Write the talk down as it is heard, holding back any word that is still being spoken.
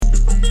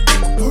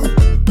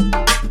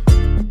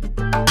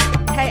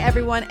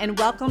everyone, and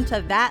welcome to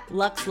That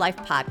Luxe Life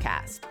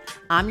podcast.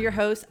 I'm your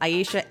host,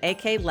 Aisha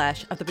A.K.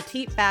 Lesh of the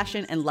petite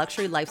fashion and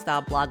luxury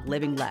lifestyle blog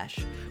Living Lesh,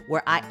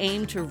 where I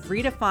aim to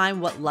redefine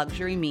what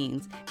luxury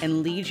means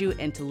and lead you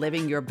into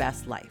living your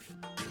best life.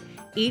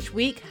 Each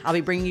week, I'll be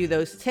bringing you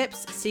those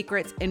tips,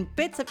 secrets, and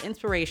bits of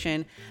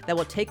inspiration that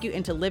will take you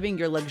into living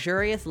your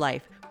luxurious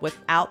life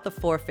without the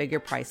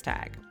four-figure price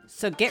tag.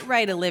 So get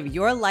ready to live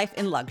your life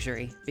in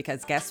luxury,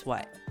 because guess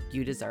what?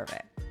 You deserve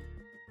it.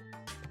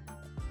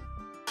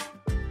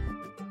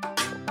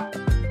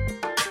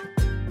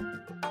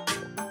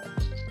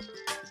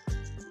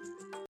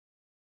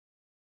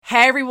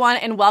 Hey everyone,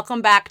 and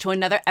welcome back to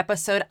another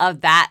episode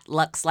of That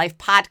Luxe Life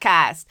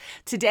podcast.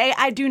 Today,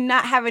 I do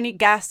not have any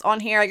guests on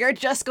here. You're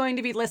just going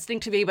to be listening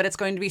to me, but it's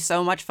going to be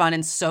so much fun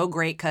and so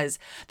great because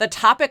the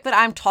topic that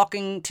I'm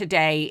talking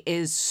today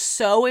is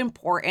so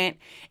important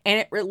and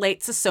it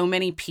relates to so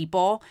many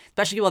people,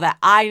 especially people that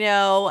I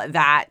know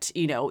that,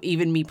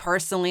 even me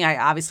personally. I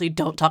obviously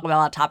don't talk about a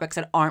lot of topics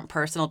that aren't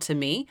personal to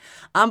me,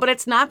 but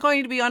it's not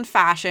going to be on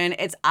fashion.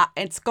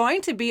 It's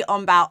going to be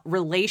about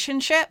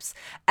relationships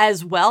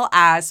as well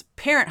as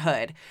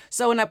parenthood.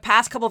 So in the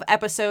past couple of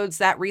episodes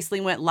that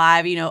recently went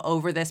live,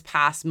 over this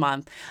past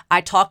month, I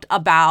talked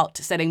about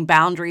setting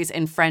boundaries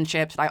in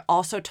friendships. I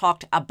also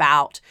talked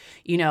about,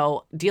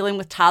 dealing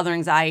with toddler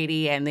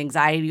anxiety and the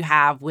anxiety you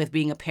have with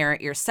being a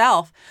parent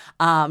yourself.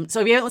 So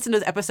if you haven't listened to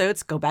those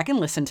episodes, go back and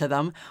listen to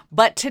them.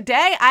 But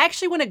today I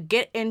actually want to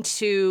get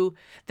into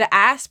the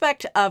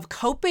aspect of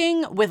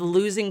coping with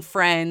losing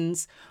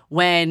friends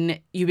when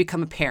you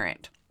become a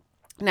parent.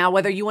 Now,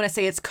 whether you want to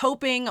say it's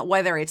coping,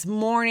 whether it's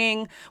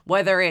mourning,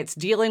 whether it's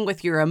dealing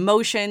with your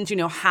emotions,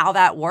 how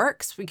that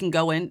works, you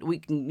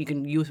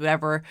can use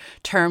whatever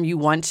term you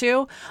want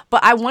to.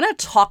 But I want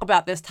to talk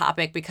about this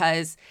topic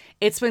because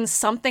it's been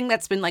something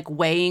that's been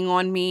weighing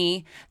on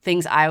me,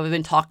 things I've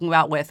been talking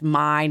about with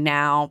my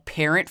now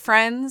parent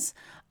friends.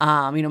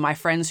 My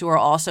friends who are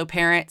also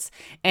parents,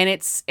 and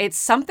it's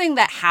something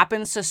that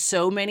happens to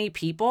so many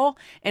people.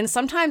 And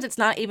sometimes it's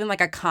not even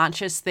a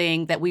conscious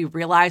thing that we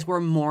realize we're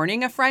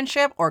mourning a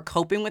friendship or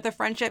coping with a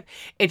friendship.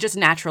 It just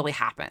naturally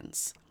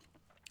happens.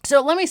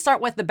 So let me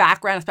start with the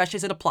background, especially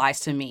as it applies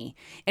to me.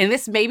 And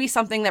this may be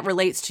something that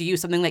relates to you,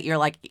 something that you're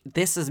like,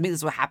 this is me,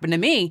 this is what happened to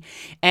me.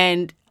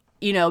 And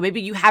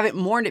maybe you haven't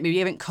mourned it, maybe you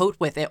haven't coped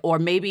with it, or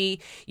maybe,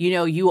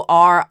 you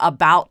are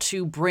about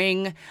to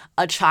bring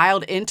a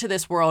child into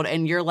this world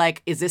and you're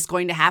like, is this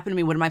going to happen to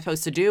me? What am I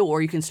supposed to do?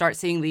 Or you can start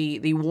seeing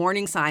the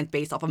warning signs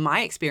based off of my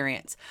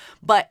experience.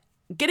 But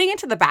getting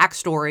into the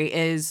backstory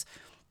is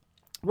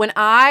when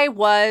I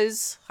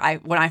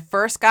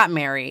first got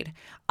married,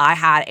 I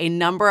had a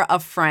number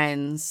of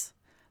friends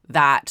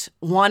that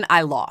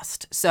I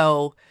lost.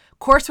 So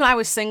of course, when I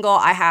was single,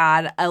 I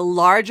had a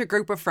larger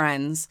group of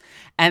friends.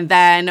 And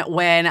then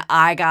when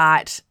I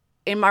got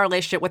in my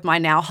relationship with my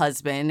now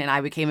husband and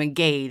I became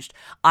engaged,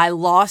 I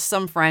lost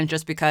some friends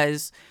just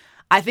because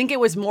I think it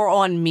was more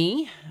on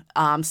me,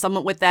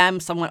 somewhat with them,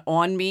 somewhat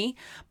on me.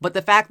 But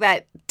the fact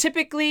that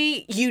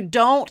typically you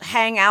don't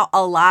hang out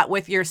a lot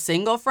with your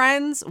single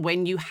friends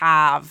when you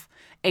have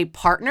a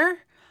partner.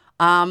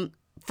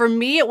 For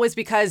me, it was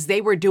because they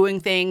were doing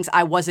things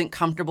I wasn't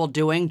comfortable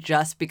doing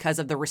just because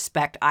of the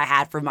respect I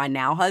had for my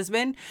now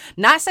husband.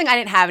 Not saying I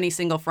didn't have any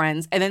single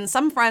friends. And then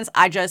some friends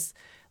I just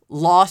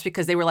lost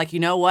because they were like, you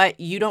know what?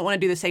 You don't want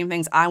to do the same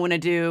things I want to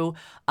do.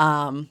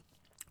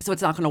 So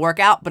it's not going to work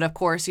out. But of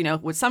course,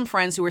 with some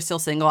friends who were still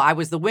single, I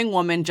was the wing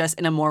woman just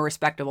in a more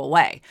respectable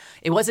way.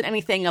 It wasn't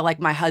anything like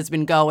my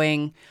husband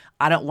going,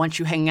 I don't want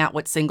you hanging out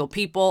with single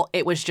people.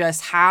 It was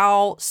just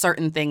how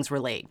certain things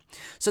relate.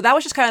 So that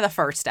was just kind of the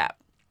first step.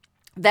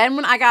 Then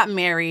when I got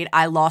married,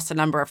 I lost a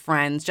number of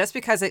friends just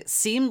because it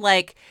seemed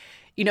like,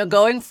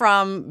 going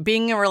from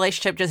being in a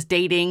relationship, just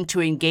dating, to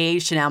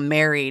engaged to now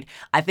married,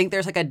 I think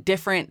there's a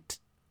different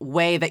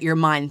way that your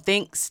mind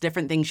thinks,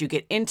 different things you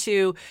get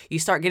into. You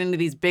start getting into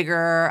these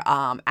bigger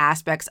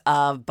aspects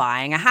of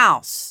buying a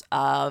house,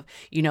 of,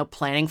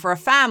 planning for a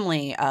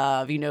family,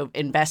 of,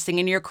 investing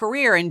in your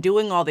career and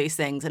doing all these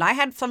things. And I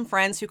had some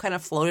friends who kind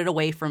of floated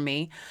away from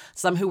me,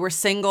 some who were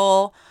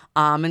single,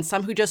 and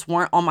some who just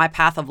weren't on my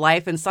path of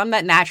life, and some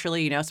that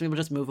naturally, some people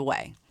just move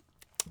away.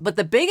 But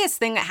the biggest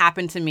thing that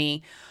happened to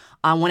me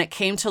when it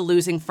came to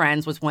losing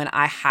friends was when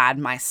I had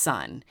my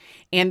son.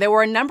 And there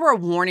were a number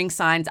of warning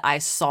signs I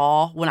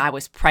saw when I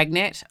was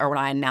pregnant or when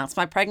I announced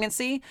my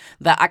pregnancy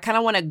that I kind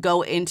of want to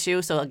go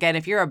into. So again,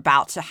 if you're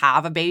about to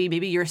have a baby,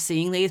 maybe you're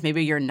seeing these,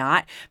 maybe you're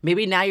not.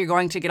 Maybe now you're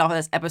going to get off of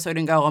this episode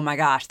and go, oh my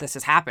gosh, this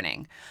is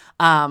happening.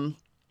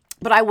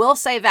 But I will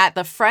say that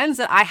the friends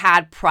that I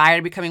had prior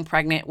to becoming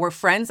pregnant were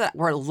friends that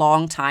were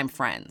longtime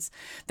friends.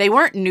 They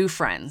weren't new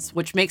friends,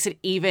 which makes it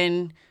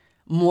even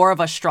more of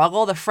a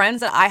struggle. The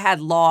friends that I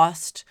had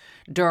lost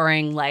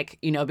during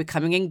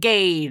becoming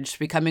engaged,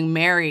 becoming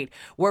married,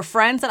 were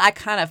friends that I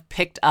kind of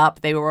picked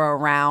up. They were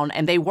around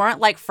and they weren't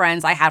like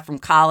friends I had from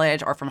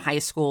college or from high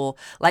school,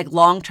 like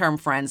long-term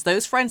friends.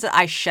 Those friends that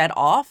I shed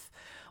off,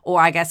 or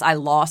I guess I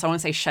lost, I want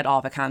to say shed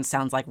off. It kind of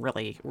sounds like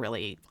really,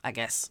 really, I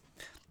guess,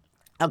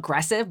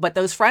 aggressive, but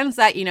those friends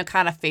that,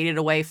 kind of faded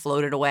away,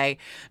 floated away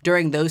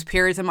during those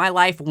periods of my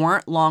life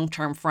weren't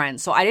long-term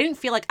friends. So I didn't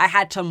feel like I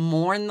had to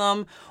mourn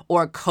them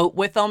or cope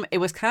with them. It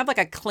was kind of like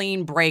a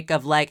clean break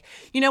of like,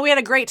 we had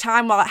a great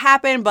time while it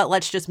happened, but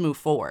let's just move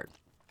forward.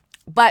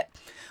 But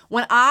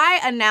when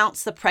I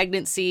announced the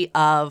pregnancy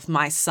of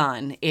my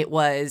son, it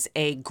was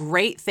a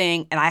great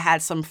thing. And I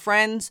had some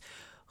friends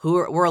who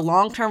were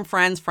long-term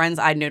friends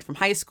I'd known from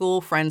high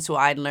school, friends who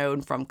I'd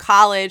known from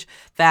college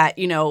that,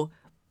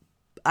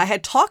 I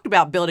had talked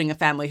about building a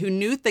family, who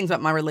knew things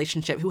about my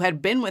relationship, who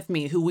had been with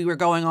me, who we were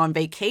going on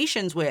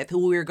vacations with,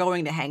 who we were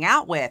going to hang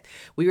out with.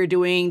 We were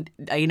doing,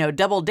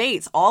 double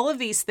dates, all of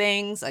these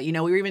things. We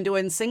were even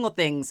doing single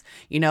things,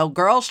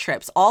 girls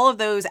trips, all of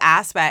those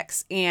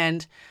aspects.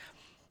 And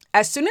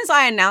as soon as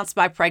I announced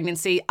my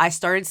pregnancy, I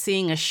started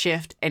seeing a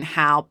shift in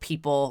how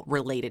people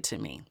related to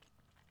me.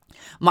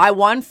 My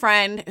one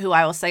friend who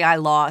I will say I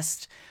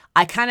lost,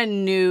 I kind of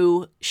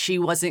knew she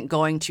wasn't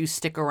going to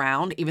stick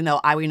around, even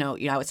though I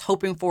was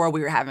hoping for her.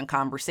 We were having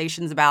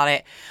conversations about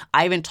it.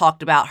 I even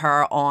talked about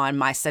her on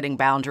my Setting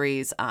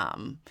Boundaries,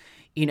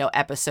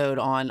 episode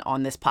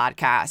on this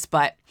podcast.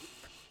 But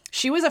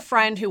she was a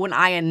friend who, when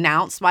I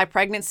announced my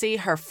pregnancy,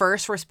 her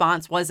first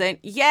response wasn't,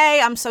 "Yay,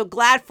 I'm so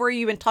glad for you.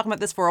 You've been talking about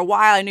this for a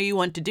while. I knew you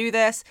wanted to do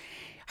this."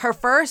 Her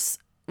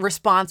first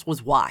response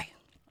was, "Why?"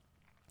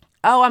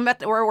 "Oh,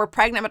 we're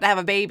pregnant. I'm about to have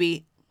a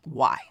baby."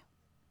 "Why?"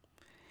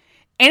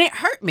 And it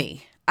hurt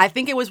me. I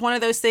think it was one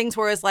of those things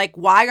where it's like,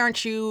 why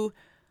aren't you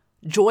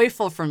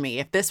joyful for me?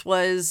 If this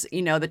was,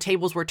 the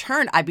tables were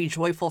turned, I'd be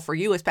joyful for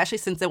you, especially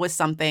since it was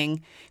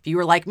something, if you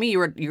were like me, you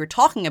were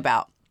talking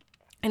about.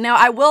 And now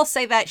I will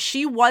say that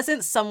she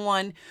wasn't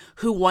someone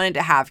who wanted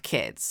to have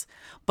kids.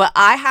 But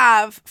I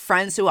have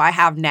friends who I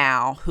have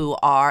now who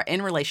are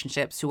in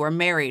relationships, who are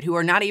married, who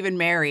are not even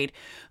married,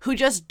 who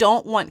just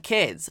don't want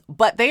kids.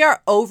 But they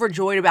are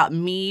overjoyed about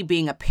me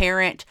being a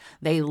parent.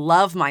 They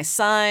love my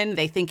son.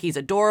 They think he's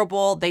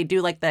adorable. They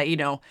do like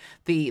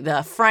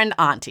the friend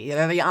auntie.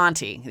 They're the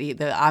auntie.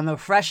 I'm a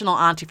professional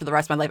auntie for the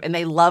rest of my life, and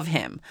they love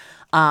him.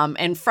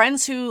 And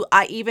friends who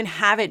I even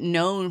haven't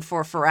known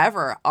for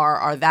forever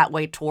are that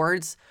way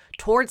towards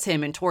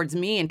him and towards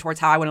me and towards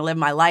how I want to live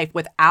my life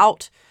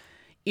without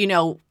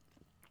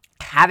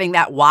having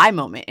that why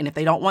moment. And if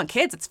they don't want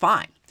kids, it's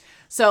fine.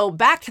 So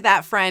back to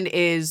that friend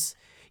is,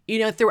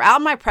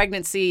 throughout my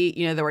pregnancy,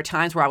 there were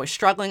times where I was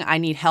struggling, I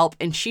need help,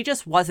 and she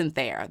just wasn't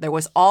there. There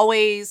was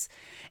always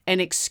an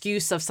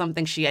excuse of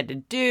something she had to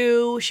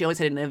do. She always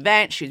had an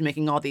event. She was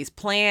making all these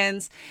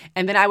plans.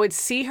 And then I would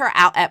see her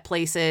out at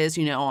places,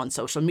 on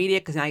social media,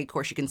 because now, of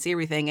course, you can see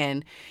everything.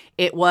 And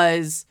it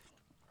was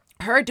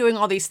her doing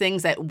all these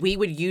things that we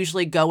would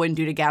usually go and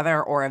do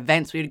together, or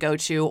events we would go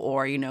to,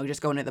 or, just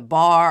going to the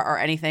bar or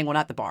anything. Well,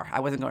 not the bar. I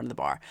wasn't going to the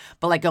bar,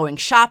 but like going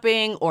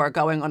shopping or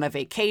going on a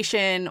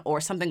vacation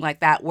or something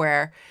like that,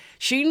 where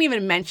she didn't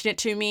even mention it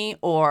to me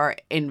or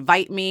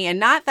invite me.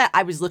 And not that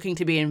I was looking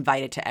to be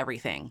invited to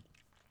everything.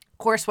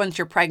 Of course, once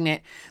you're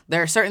pregnant,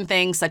 there are certain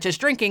things such as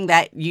drinking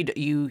that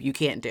you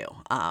can't do.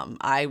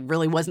 I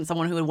really wasn't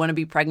someone who would want to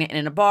be pregnant and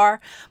in a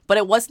bar, but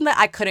it wasn't that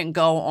I couldn't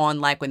go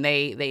on, like when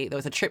there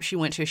was a trip she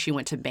went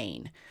to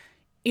Maine.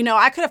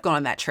 I could have gone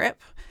on that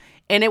trip.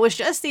 And it was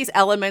just these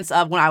elements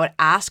of when I would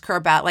ask her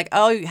about like,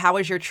 "Oh, how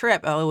was your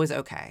trip?" "Oh, it was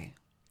okay."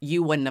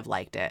 "You wouldn't have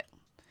liked it.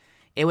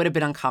 It would have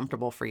been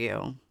uncomfortable for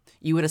you.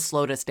 You would have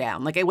slowed us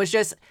down." Like, it was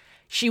just,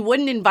 she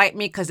wouldn't invite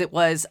me because it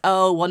was,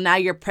 "Oh, well, now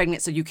you're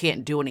pregnant, so you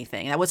can't do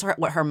anything." That was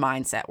what her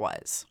mindset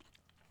was.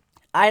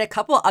 I had a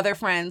couple of other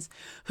friends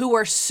who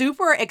were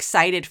super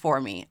excited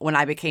for me when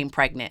I became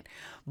pregnant,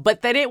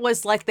 but then it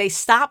was like they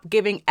stopped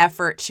giving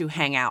effort to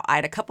hang out. I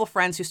had a couple of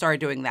friends who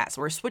started doing that.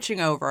 So we're switching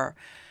over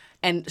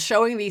and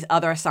showing these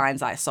other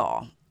signs I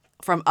saw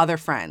from other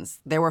friends.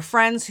 There were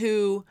friends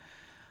who,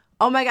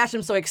 "Oh my gosh,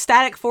 I'm so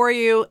ecstatic for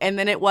you." And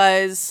then it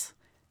was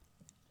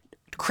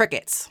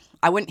crickets.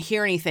 I wouldn't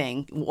hear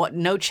anything.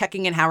 No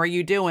checking in. "How are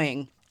you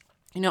doing?"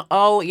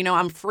 "Oh,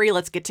 I'm free.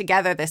 Let's get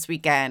together this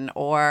weekend."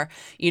 Or,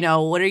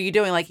 "What are you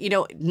doing?" Like,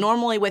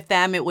 normally with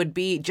them, it would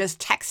be just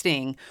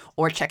texting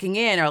or checking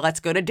in or let's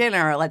go to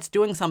dinner or let's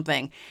doing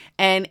something.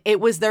 And it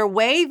was their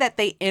way that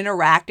they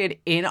interacted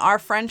in our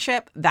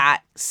friendship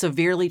that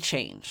severely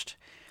changed.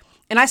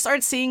 And I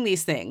started seeing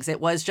these things.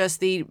 It was just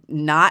the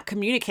not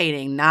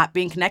communicating, not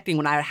being connecting.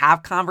 When I would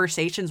have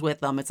conversations with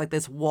them, it's like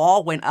this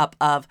wall went up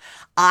of,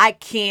 I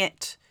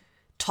can't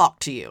talk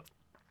to you.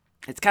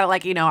 It's kind of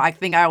like, I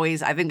think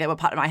that what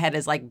popped in my head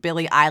is like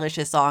Billie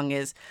Eilish's song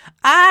is,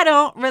 "I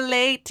don't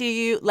relate to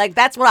you." Like,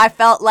 that's what I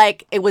felt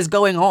like it was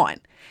going on,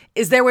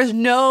 is there was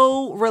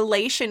no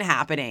relation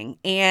happening.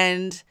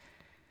 And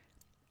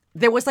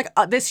there was like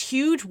this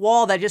huge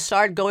wall that just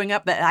started going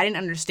up that I didn't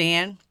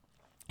understand.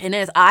 And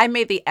as I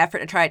made the effort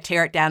to try to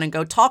tear it down and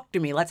go, "Talk to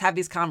me, let's have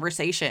these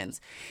conversations,"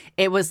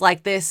 it was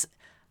like this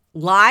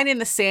line in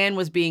the sand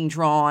was being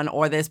drawn,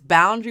 or this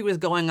boundary was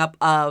going up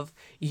of,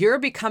 you're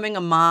becoming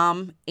a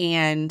mom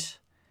and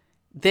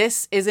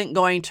this isn't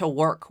going to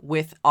work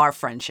with our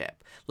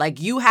friendship. Like,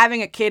 you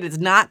having a kid is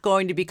not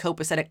going to be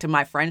copacetic to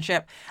my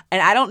friendship.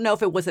 And I don't know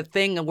if it was a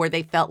thing where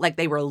they felt like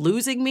they were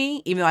losing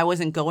me, even though I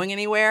wasn't going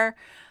anywhere.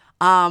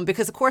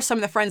 Because, of course, some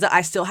of the friends that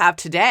I still have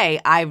today,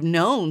 I've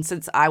known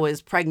since I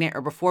was pregnant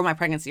or before my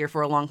pregnancy or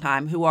for a long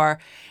time, who are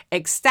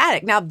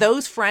ecstatic. Now,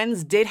 those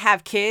friends did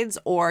have kids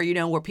or,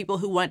 were people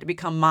who wanted to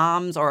become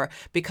moms or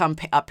become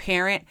a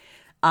parent.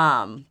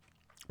 But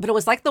it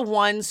was like the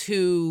ones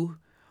who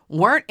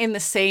weren't in the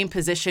same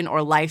position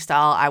or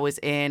lifestyle I was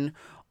in,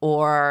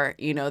 or,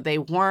 they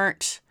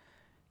weren't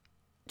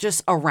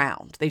just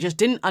around. They just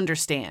didn't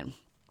understand.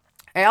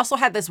 I also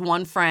had this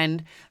one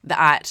friend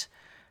that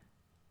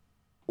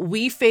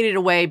we faded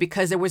away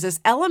because there was this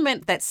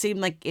element that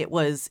seemed like it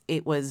was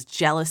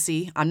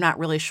jealousy. I'm not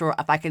really sure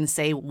if I can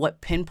say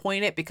what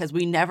pinpoint it because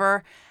we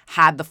never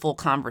had the full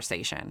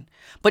conversation.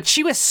 But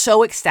she was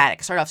so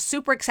ecstatic. Started off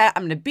super excited.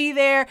 I'm going to be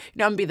there. I'm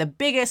going to be the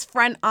biggest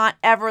friend aunt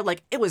ever.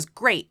 Like, it was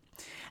great.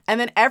 And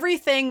then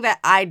everything that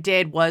I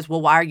did was,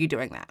 well, why are you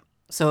doing that?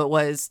 So it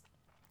was,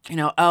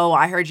 oh,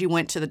 I heard you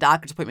went to the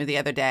doctor's appointment the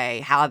other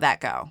day. How'd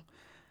that go?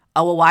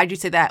 Oh, well, why'd you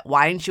say that?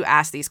 Why didn't you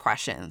ask these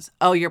questions?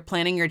 Oh, you're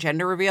planning your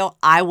gender reveal?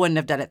 I wouldn't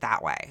have done it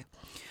that way.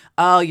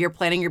 Oh, you're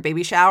planning your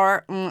baby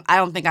shower? I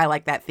don't think I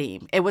like that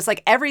theme. It was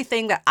like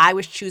everything that I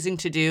was choosing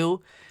to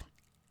do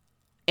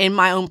in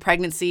my own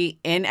pregnancy,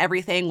 in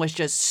everything was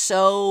just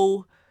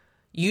so,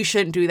 you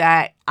shouldn't do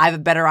that. I have a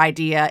better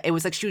idea. It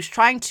was like she was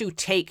trying to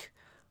take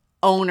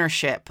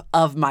ownership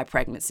of my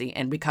pregnancy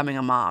and becoming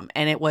a mom.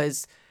 And it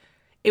was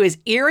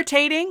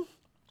irritating,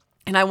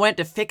 and I wanted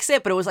to fix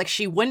it, but it was like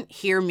she wouldn't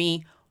hear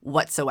me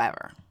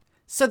whatsoever.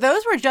 So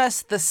those were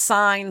just the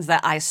signs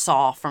that I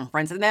saw from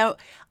friends. And now,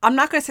 I'm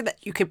not going to say that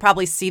you could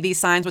probably see these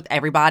signs with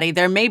everybody.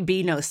 There may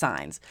be no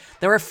signs.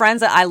 There were friends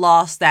that I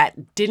lost that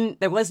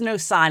there was no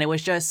sign. It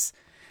was just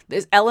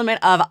this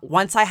element of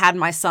once I had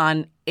my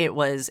son, it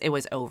was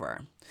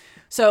over.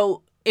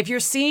 So if you're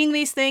seeing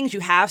these things, you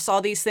have saw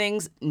these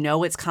things,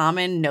 know it's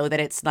common, know that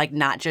it's like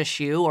not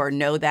just you, or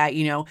know that,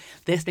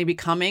 this may be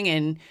coming.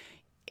 And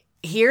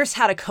here's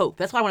how to cope.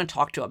 That's what I want to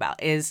talk to you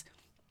about is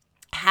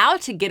how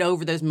to get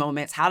over those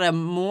moments, how to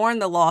mourn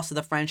the loss of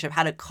the friendship,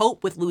 how to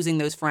cope with losing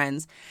those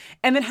friends,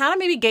 and then how to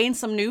maybe gain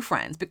some new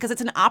friends because it's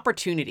an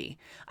opportunity.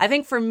 I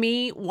think for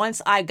me,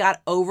 once I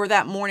got over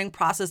that mourning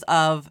process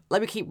of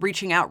let me keep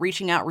reaching out,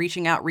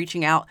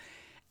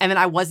 and then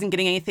I wasn't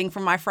getting anything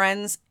from my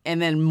friends, and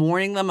then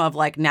mourning them of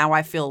like, now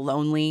I feel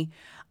lonely,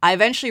 I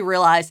eventually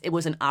realized it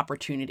was an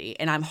opportunity.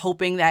 And I'm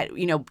hoping that,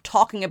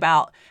 talking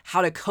about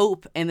how to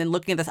cope and then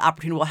looking at this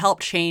opportunity will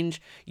help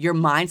change your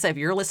mindset. If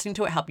you're listening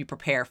to it, help you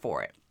prepare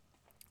for it.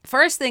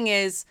 First thing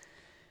is,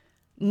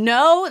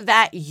 know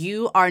that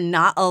you are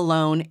not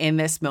alone in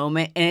this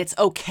moment, and it's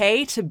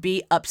okay to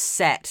be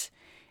upset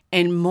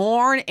and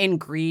mourn and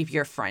grieve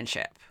your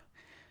friendship.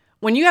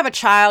 When you have a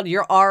child,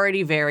 you're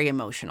already very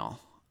emotional.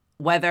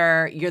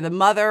 Whether you're the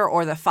mother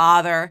or the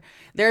father,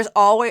 there's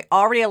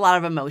already a lot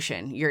of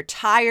emotion. You're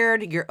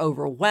tired, you're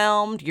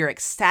overwhelmed, you're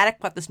ecstatic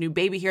about this new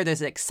baby here. There's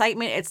an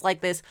excitement. It's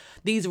like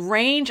these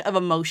range of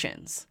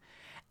emotions.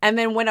 And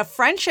then when a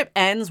friendship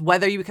ends,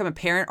 whether you become a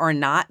parent or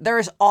not,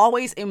 there's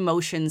always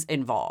emotions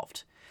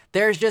involved.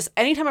 There's just,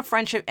 anytime a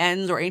friendship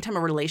ends or anytime a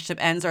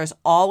relationship ends, there's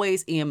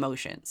always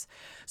emotions.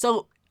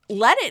 So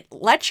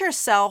let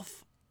yourself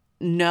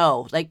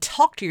know,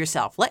 talk to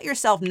yourself. Let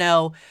yourself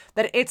know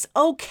that it's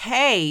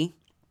okay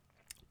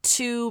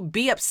to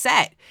be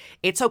upset.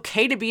 It's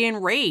okay to be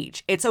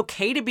enraged. It's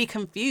okay to be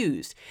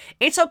confused.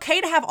 It's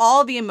okay to have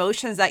all the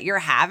emotions that you're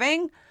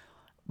having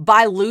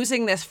by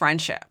losing this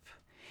friendship.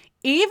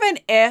 Even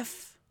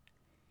if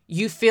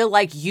you feel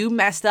like you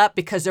messed up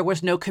because there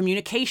was no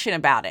communication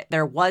about it,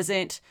 there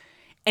wasn't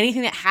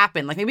anything that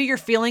happened, like maybe you're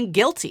feeling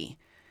guilty.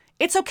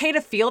 It's okay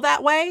to feel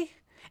that way.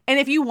 And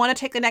if you want to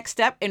take the next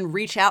step and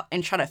reach out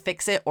and try to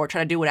fix it or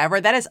try to do whatever,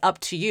 that is up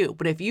to you.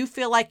 But if you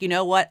feel like,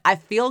 I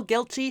feel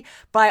guilty,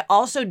 but I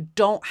also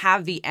don't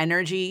have the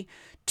energy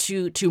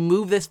to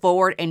move this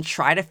forward and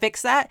try to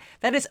fix that,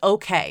 that is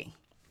okay.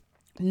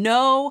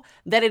 Know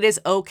that it is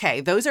okay.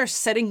 Those are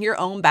setting your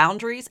own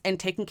boundaries and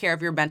taking care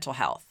of your mental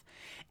health.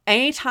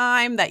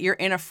 Anytime that you're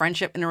in a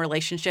friendship, in a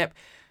relationship,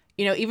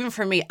 even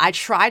for me, I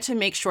try to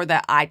make sure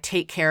that I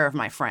take care of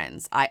my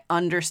friends. I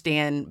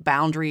understand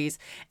boundaries.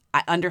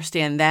 I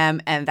understand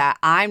them, and that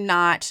I'm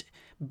not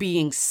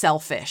being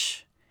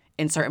selfish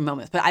in certain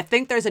moments. But I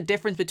think there's a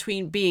difference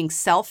between being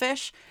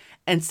selfish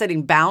and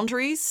setting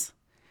boundaries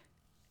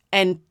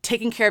and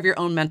taking care of your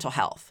own mental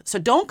health. So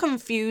don't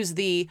confuse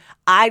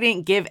I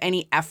didn't give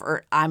any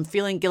effort, I'm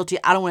feeling guilty,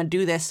 I don't want to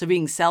do this, so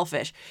being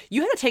selfish.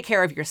 You have to take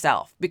care of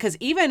yourself, because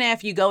even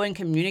if you go and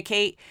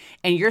communicate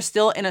and you're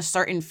still in a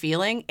certain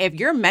feeling, if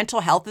your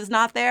mental health is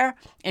not there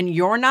and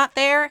you're not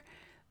there,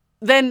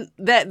 then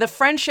the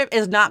friendship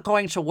is not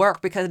going to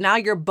work, because now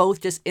you're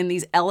both just in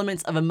these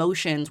elements of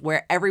emotions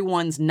where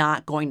everyone's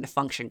not going to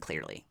function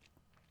clearly.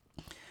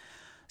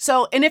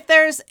 So, and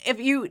if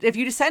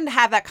you decide to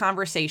have that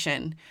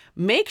conversation,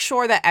 make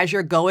sure that as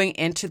you're going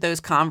into those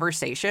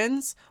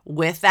conversations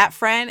with that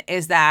friend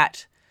is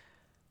that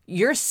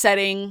you're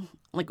setting,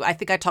 like I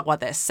think I talk about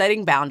this,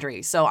 setting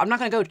boundaries. So I'm not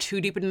going to go too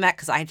deep into that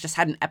because I just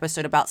had an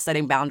episode about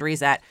setting boundaries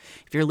that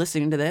if you're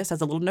listening to this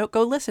as a little note,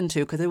 go listen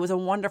to because it was a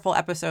wonderful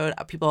episode.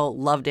 People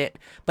loved it.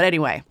 But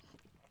anyway,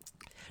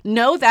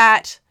 know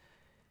that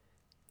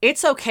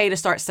it's okay to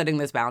start setting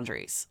those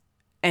boundaries.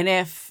 And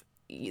if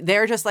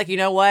they're just like, you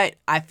know what,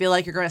 I feel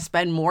like you're going to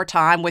spend more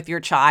time with your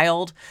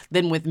child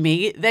than with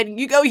me, then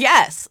you go,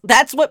 yes,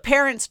 that's what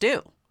parents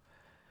do.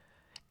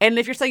 And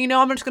if you're saying, you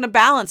know, I'm just going to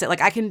balance it, like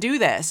I can do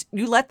this,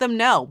 you let them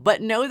know.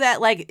 But know that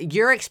like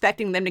you're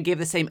expecting them to give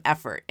the same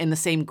effort and the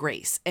same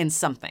grace in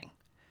something.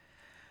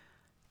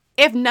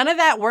 If none of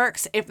that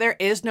works, if there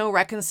is no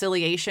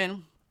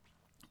reconciliation,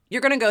 you're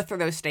going to go through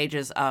those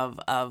stages of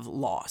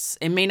loss.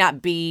 It may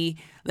not be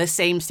the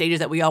same stages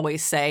that we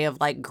always say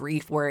of like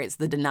grief, where it's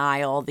the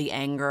denial, the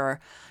anger,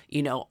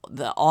 you know,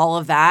 all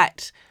of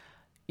that.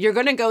 You're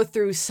going to go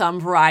through some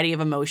variety of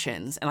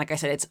emotions. And like I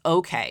said, it's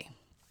okay.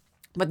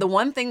 But the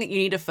one thing that you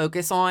need to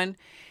focus on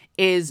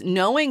is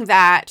knowing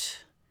that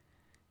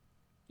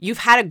you've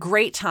had a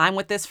great time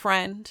with this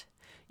friend.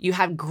 You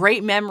have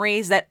great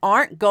memories that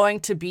aren't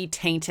going to be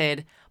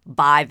tainted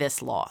by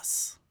this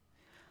loss.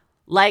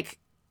 Like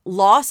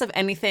loss of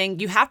anything,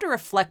 you have to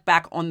reflect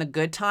back on the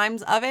good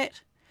times of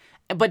it,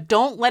 but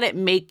don't let it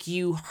make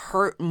you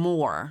hurt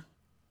more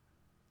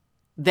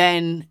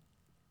than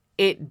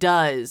it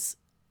does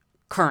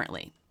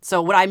currently. So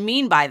what I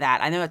mean by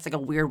that, I know it's like a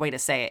weird way to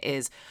say it,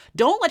 is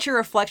don't let your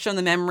reflection on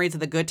the memories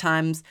of the good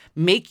times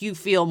make you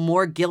feel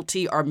more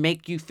guilty or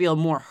make you feel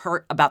more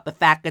hurt about the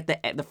fact that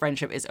the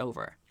friendship is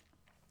over.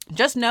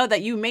 Just know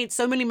that you made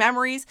so many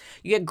memories,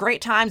 you had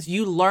great times,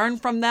 you learn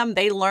from them,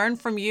 they learn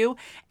from you,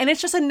 and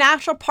it's just a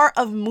natural part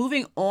of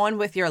moving on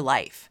with your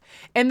life.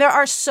 And there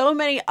are so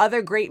many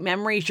other great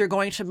memories you're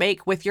going to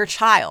make with your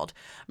child,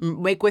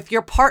 make with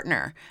your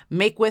partner,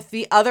 make with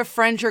the other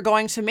friends you're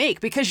going to make,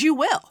 because you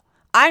will.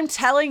 I'm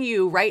telling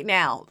you right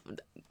now,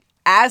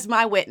 as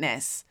my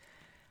witness,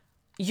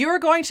 you're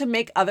going to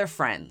make other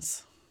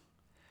friends.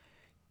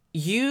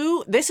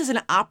 This is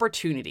an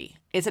opportunity.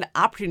 It's an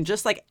opportunity.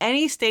 Just like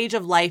any stage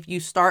of life, you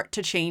start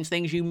to change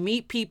things. You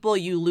meet people,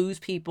 you lose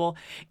people.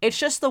 It's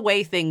just the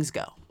way things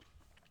go.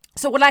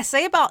 So what I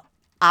say about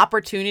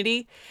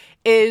opportunity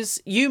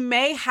is you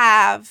may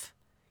have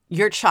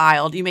your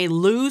child, you may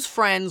lose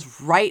friends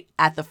right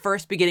at the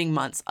first beginning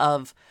months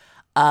of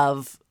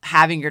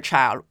having your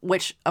child,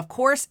 which of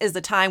course is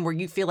the time where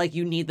you feel like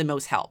you need the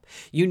most help.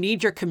 You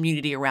need your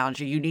community around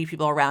you. You need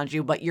people around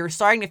you, but you're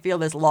starting to feel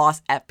this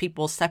loss as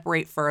people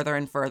separate further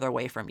and further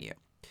away from you.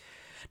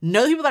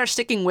 Know the people that are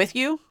sticking with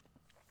you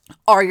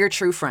are your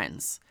true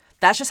friends.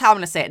 That's just how I'm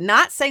going to say it.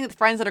 Not saying that the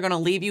friends that are going to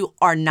leave you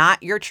are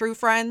not your true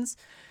friends.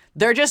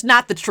 They're just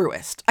not the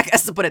truest, I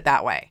guess, to put it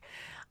that way.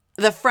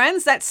 The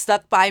friends that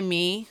stuck by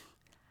me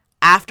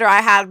after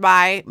I had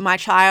my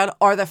child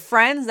are the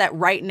friends that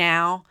right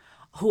now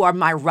who are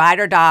my ride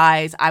or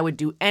dies, I would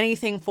do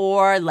anything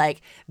for.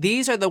 Like,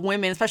 these are the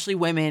women, especially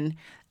women,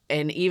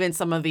 and even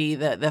some of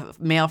the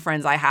male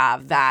friends I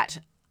have, that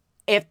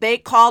if they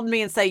called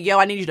me and say, yo,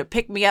 I need you to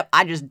pick me up,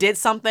 I just did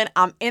something,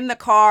 I'm in the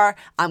car,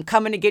 I'm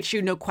coming to get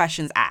you, no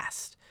questions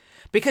asked.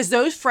 Because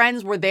those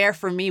friends were there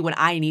for me when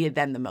I needed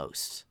them the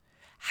most.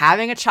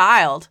 Having a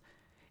child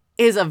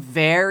is a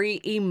very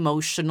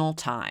emotional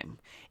time.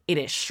 It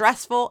is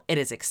stressful, it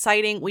is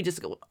exciting, we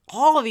just go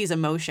all of these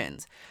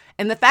emotions.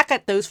 And the fact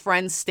that those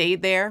friends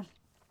stayed there,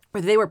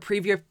 whether they were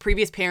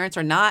previous parents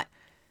or not,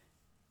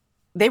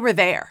 they were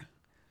there.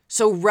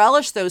 So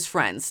relish those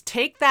friends.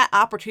 Take that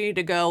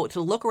opportunity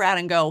to look around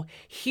and go,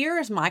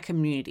 here's my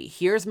community,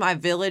 here's my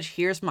village,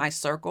 here's my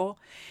circle.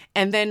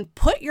 And then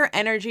put your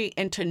energy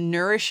into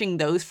nourishing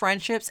those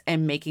friendships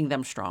and making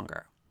them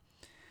stronger.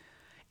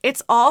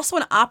 It's also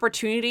an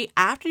opportunity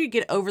after you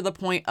get over the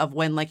point of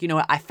when, like, you know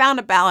what, I found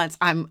a balance.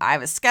 I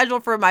have a schedule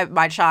for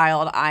my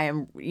child.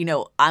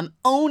 I'm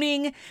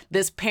owning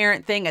this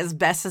parent thing as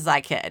best as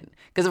I can.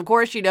 Because of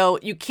course,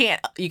 you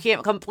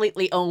can't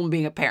completely own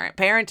being a parent.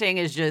 Parenting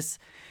is just,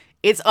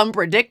 it's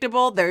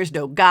unpredictable. There's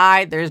no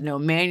guide. There's no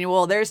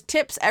manual. There's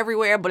tips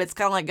everywhere, but it's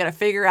kind of like got to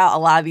figure out a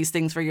lot of these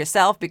things for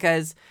yourself,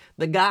 because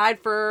the guide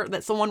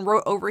that someone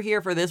wrote over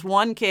here for this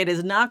one kid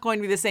is not going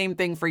to be the same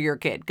thing for your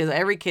kid, because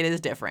every kid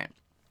is different.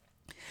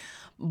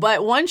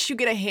 But once you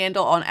get a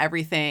handle on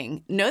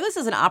everything, know this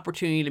is an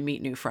opportunity to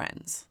meet new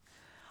friends.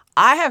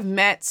 I have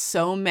met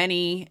so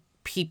many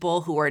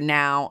people who are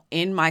now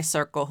in my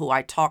circle, who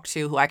I talk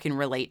to, who I can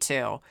relate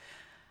to,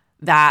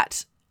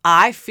 that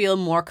I feel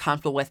more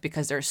comfortable with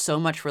because there's so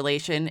much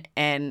relation.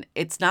 And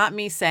it's not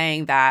me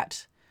saying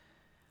that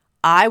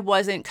I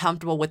wasn't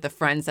comfortable with the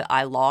friends that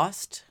I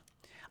lost.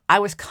 I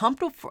was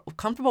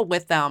comfortable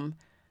with them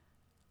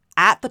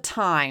at the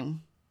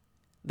time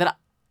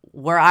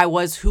where I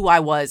was who I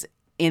was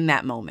in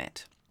that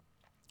moment.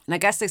 And I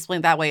guess to explain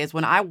it that way is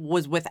when I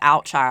was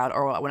without child,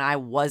 or when I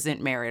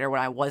wasn't married, or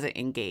when I wasn't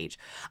engaged,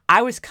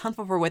 I was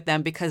comfortable with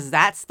them because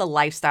that's the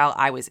lifestyle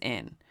I was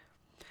in.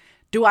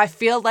 Do I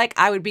feel like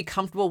I would be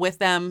comfortable with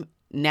them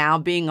now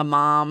being a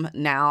mom,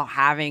 now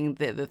having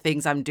the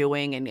things I'm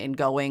doing and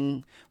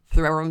going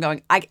through everyone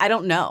going? I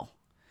don't know.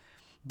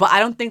 But I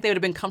don't think they would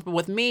have been comfortable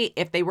with me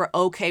if they were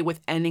okay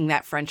with ending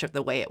that friendship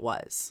the way it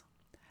was.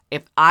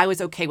 If I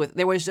was okay with,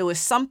 there was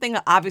something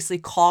that obviously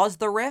caused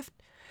the rift,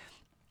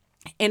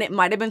 and it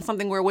might have been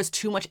something where it was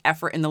too much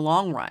effort in the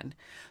long run.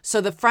 So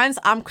the friends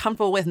I'm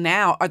comfortable with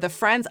now are the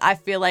friends I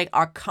feel like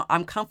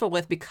I'm comfortable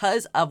with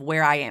because of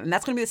where I am. And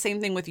that's going to be the same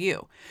thing with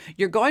you.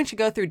 You're going to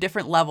go through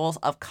different levels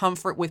of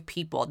comfort with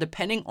people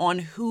depending on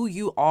who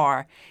you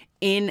are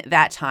in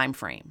that time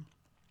frame.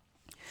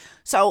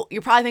 So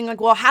you're probably thinking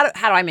like, well, how do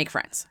I make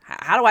friends?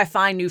 How do I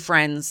find new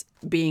friends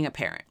being a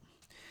parent?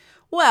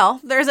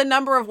 Well, there's a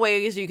number of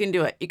ways you can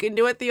do it. You can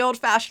do it the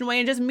old-fashioned way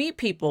and just meet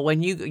people when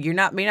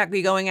may not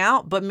be going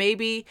out, but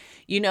maybe,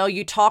 you take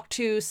your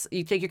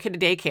kid to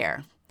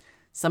daycare.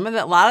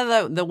 A lot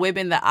of the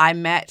women that I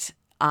met,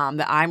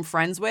 that I'm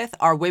friends with,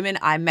 are women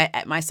I met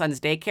at my son's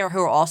daycare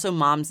who are also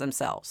moms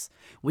themselves.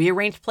 We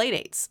arrange play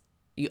dates.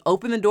 You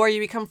open the door,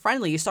 you become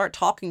friendly, you start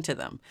talking to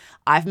them.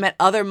 I've met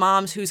other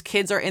moms whose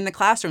kids are in the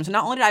classroom. So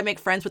not only did I make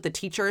friends with the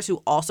teachers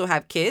who also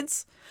have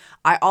kids,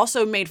 I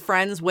also made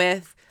friends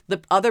with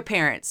the other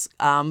parents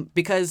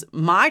because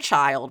my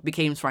child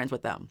became friends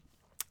with them.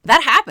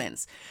 That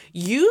happens.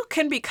 You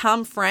can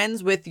become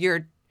friends with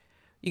the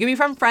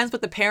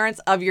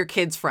parents of your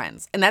kids'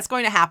 friends, and that's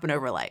going to happen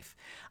over life.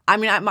 I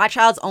mean, my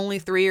child's only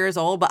 3 years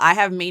old, but I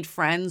have made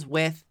friends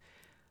with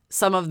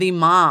some of the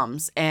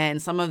moms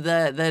and some of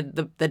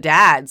the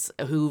dads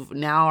who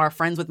now are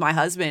friends with my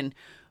husband,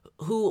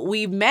 who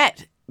we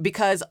met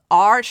because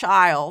our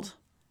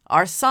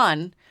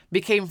son,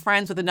 became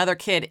friends with another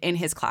kid in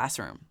his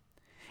classroom.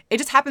 It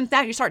just happens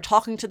that you start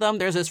talking to them.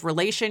 There's this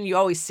relation. You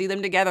always see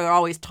them together. They're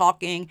always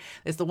talking.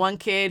 There's the one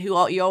kid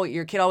who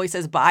your kid always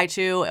says bye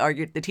to, or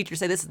the teacher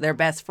say this is their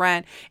best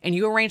friend, and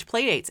you arrange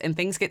play dates and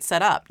things get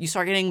set up. You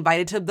start getting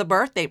invited to the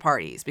birthday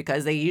parties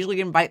because they usually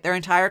invite their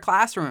entire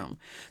classroom.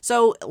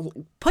 So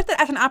put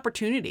that as an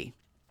opportunity.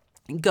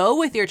 Go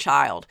with your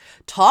child.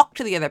 Talk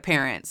to the other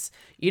parents.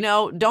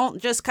 Don't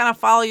just kind of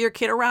follow your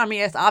kid around. I mean,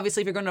 yes,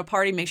 obviously, if you're going to a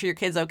party, make sure your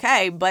kid's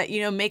okay, but,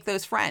 make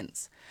those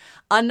friends.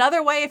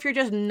 Another way, if you're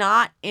just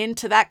not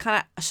into that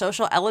kind of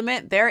social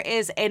element, there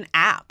is an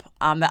app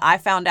that I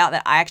found out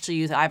that I actually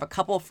use. I have a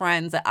couple of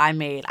friends that I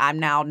made. I'm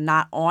now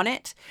not on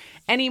it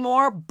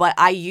anymore, but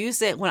I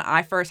used it when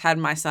I first had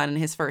my son in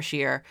his first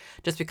year,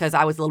 just because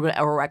I was a little bit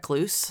of a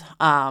recluse.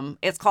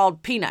 It's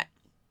called Peanut,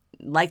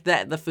 like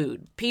the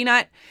food.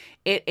 Peanut.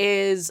 It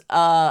is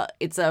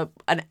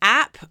an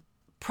app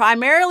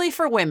primarily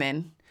for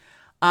women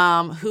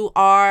who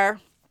are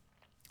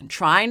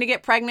trying to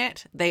get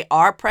pregnant. They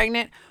are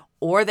pregnant,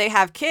 or they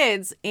have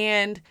kids,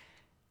 and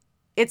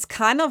it's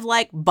kind of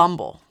like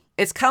Bumble.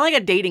 It's kind of like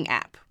a dating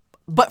app,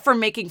 but for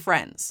making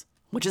friends,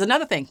 which is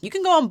another thing. You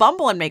can go on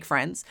Bumble and make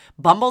friends.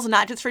 Bumble's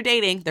not just for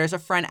dating. There's a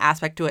friend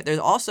aspect to it. There's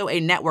also a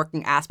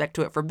networking aspect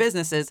to it for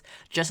businesses,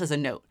 just as a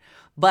note.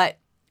 But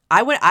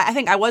I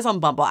think I was on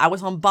Bumble. I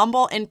was on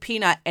Bumble and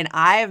Peanut, and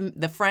some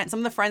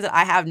of the friends that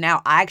I have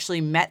now, I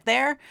actually met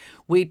there.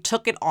 We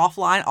took it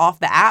offline off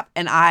the app,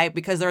 and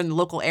because they're in the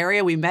local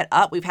area, we met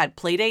up. We've had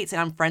play dates,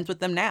 and I'm friends with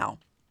them now.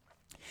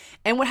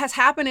 And what has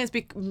happened is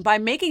by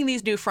making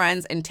these new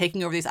friends and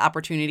taking over these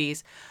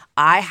opportunities,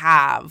 I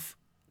have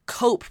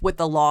coped with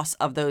the loss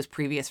of those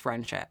previous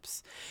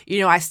friendships.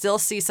 I still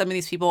see some of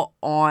these people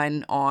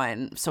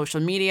on social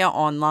media,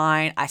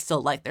 online. I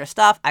still like their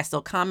stuff. I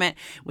still comment.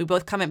 We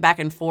both comment back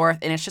and forth.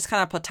 And it's just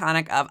kind of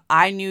platonic of,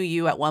 I knew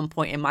you at one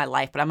point in my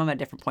life, but I'm at a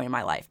different point in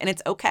my life. And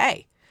it's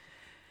okay.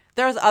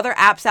 There's other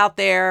apps out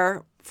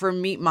there for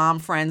meet mom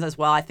friends as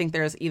well. I think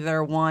there's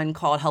either one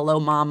called Hello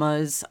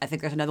Mamas. I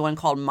think there's another one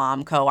called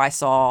Momco I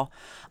saw.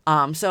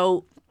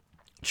 So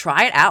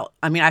try it out.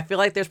 I mean, I feel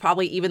like there's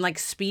probably even like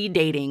speed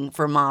dating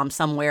for moms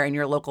somewhere in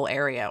your local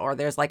area, or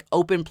there's like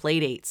open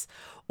play dates,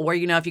 or,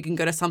 if you can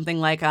go to something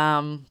like,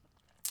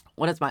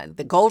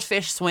 the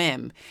Goldfish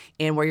Swim,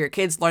 and where your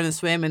kids learn to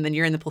swim, and then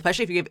you're in the pool,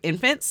 especially if you have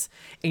infants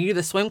and you do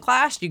the swim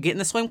class, you get in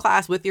the swim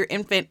class with your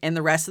infant and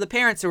the rest of the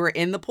parents who are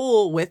in the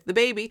pool with the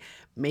baby,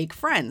 make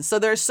friends. So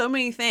there's so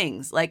many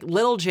things like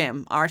Little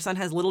Gym. Our son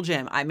has Little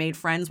Gym. I made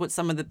friends with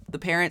some of the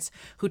parents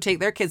who take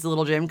their kids to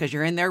Little Gym because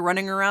you're in there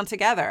running around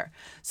together.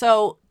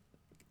 So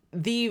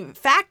the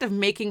fact of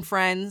making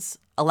friends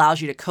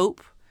allows you to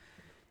cope.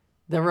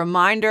 The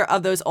reminder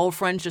of those old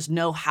friends, just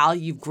know how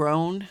you've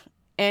grown,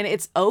 and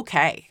it's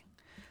okay.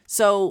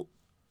 So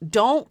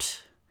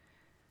don't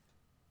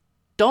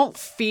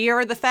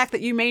fear the fact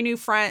that you may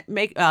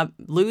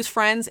lose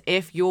friends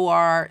if you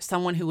are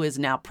someone who is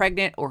now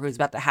pregnant or who's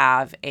about to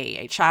have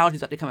a child,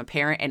 who's about to become a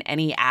parent in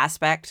any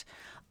aspect.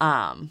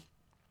 Know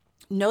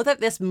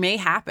that this may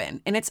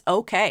happen, and it's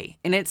okay.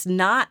 And it's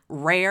not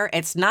rare.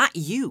 It's not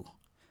you.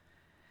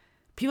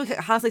 People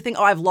constantly think,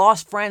 I've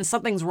lost friends.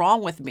 Something's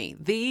wrong with me.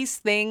 These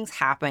things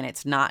happen.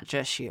 It's not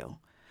just you.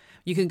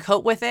 You can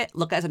cope with it,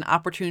 look as an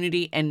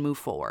opportunity, and move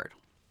forward.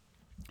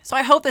 So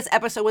I hope this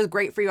episode was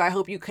great for you. I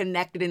hope you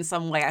connected in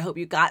some way. I hope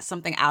you got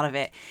something out of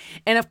it.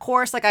 And of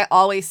course, like I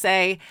always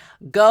say,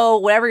 go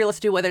whatever you're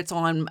listening to, whether it's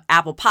on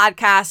Apple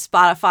Podcasts,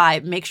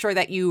 Spotify, make sure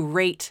that you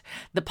rate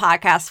the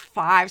podcast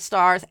 5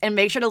 stars and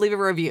make sure to leave a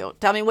review.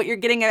 Tell me what you're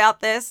getting about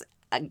this,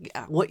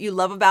 what you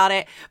love about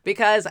it,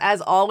 because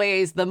as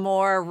always, the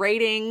more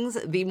ratings,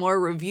 the more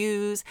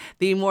reviews,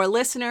 the more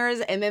listeners,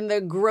 and then the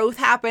growth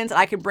happens.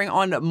 I can bring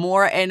on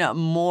more and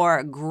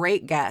more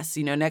great guests.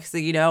 Next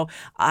thing you know,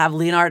 I have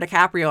Leonardo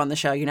DiCaprio on the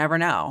show. You never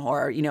know.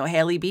 Or,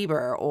 Hailey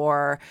Bieber,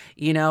 or,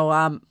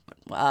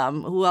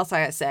 who else I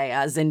gotta say?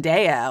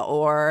 Zendaya,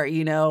 or,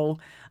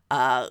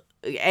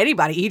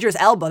 anybody, Idris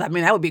Elba. I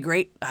mean, that would be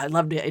great. I'd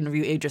love to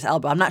interview Idris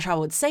Elba. I'm not sure I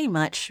would say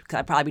much because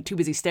I'd probably be too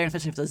busy staring,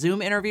 especially if it's a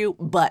Zoom interview,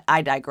 but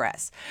I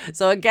digress.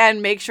 So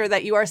again, make sure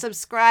that you are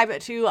subscribed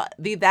to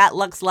the That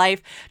Lux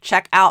Life.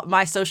 Check out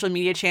my social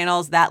media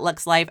channels, That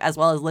Lux Life, as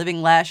well as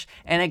Living Lesh.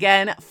 And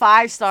again,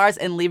 5 stars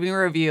and leaving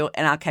a review,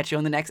 and I'll catch you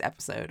on the next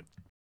episode.